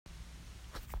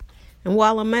And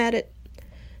while I'm at it,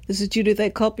 this is Judith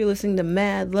A. Cope. You're listening to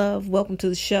Mad Love. Welcome to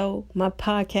the show, my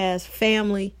podcast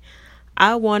family.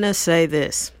 I want to say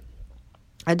this.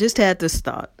 I just had this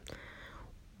thought.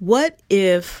 What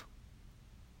if,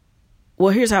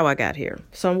 well, here's how I got here.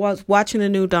 So I was watching the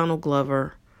new Donald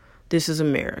Glover, This Is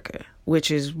America, which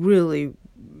is really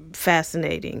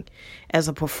fascinating as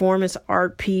a performance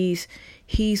art piece.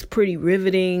 He's pretty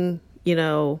riveting,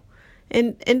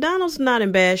 and Donald's not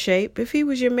in bad shape. If he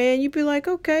was your man, you'd be like,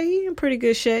 okay, he's in pretty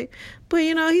good shape. But,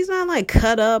 he's not like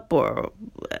cut up or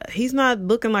he's not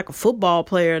looking like a football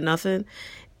player or nothing.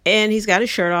 And he's got his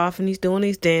shirt off and he's doing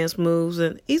these dance moves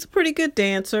and he's a pretty good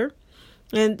dancer.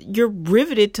 And you're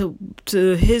riveted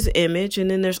to his image. And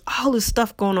then there's all this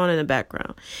stuff going on in the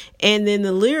background. And then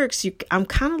the lyrics, I'm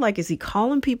kind of like, is he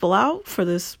calling people out for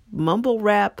this mumble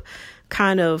rap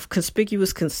kind of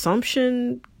conspicuous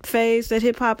consumption phase that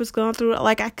hip hop has gone through?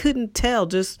 Like, I couldn't tell.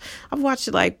 I've watched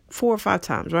it like 4 or 5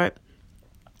 times, right?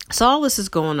 So all this is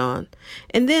going on.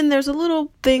 And then there's a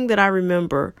little thing that I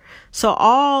remember. So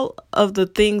all of the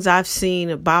things I've seen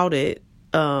about it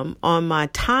on my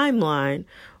timeline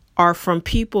are from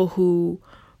people who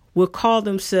would call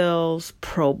themselves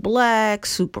pro-black,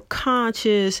 super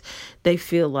conscious. They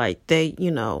feel like they,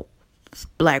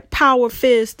 black power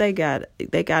fist. They got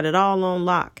it all on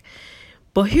lock.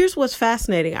 But here's what's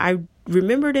fascinating. I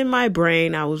remembered in my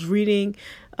brain, I was reading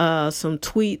some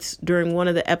tweets during one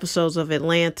of the episodes of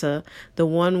Atlanta, the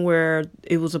one where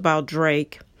it was about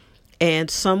Drake,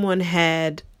 and someone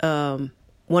had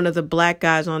one of the black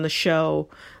guys on the show,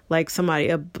 like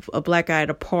a black guy at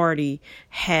a party,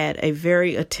 had a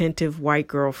very attentive white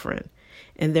girlfriend,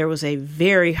 and there was a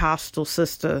very hostile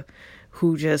sister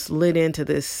who just lit into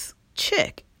this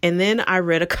chick. And then I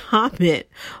read a comment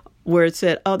where it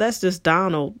said, oh, that's just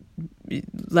Donald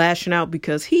lashing out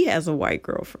because he has a white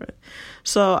girlfriend.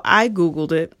 So I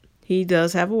Googled it. He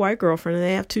does have a white girlfriend and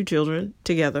they have 2 children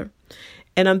together.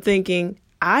 And I'm thinking,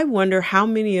 I wonder how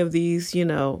many of these,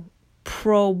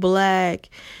 pro-black,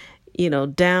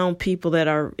 down people that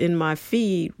are in my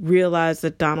feed realize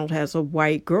that Donald has a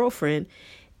white girlfriend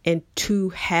and 2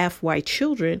 half-white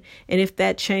children, and if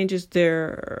that changes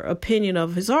their opinion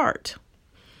of his art.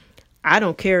 I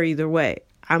don't care either way.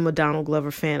 I'm a Donald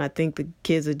Glover fan. I think the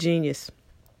kid's a genius.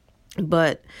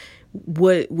 But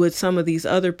would some of these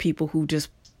other people who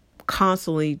just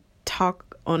constantly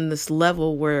talk on this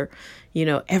level where,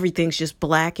 everything's just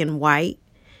black and white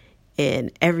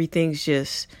and everything's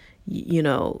just,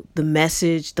 the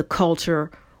message, the culture,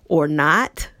 or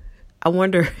not? I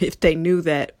wonder if they knew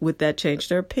that, would that change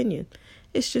their opinion?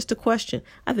 It's just a question.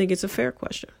 I think it's a fair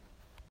question.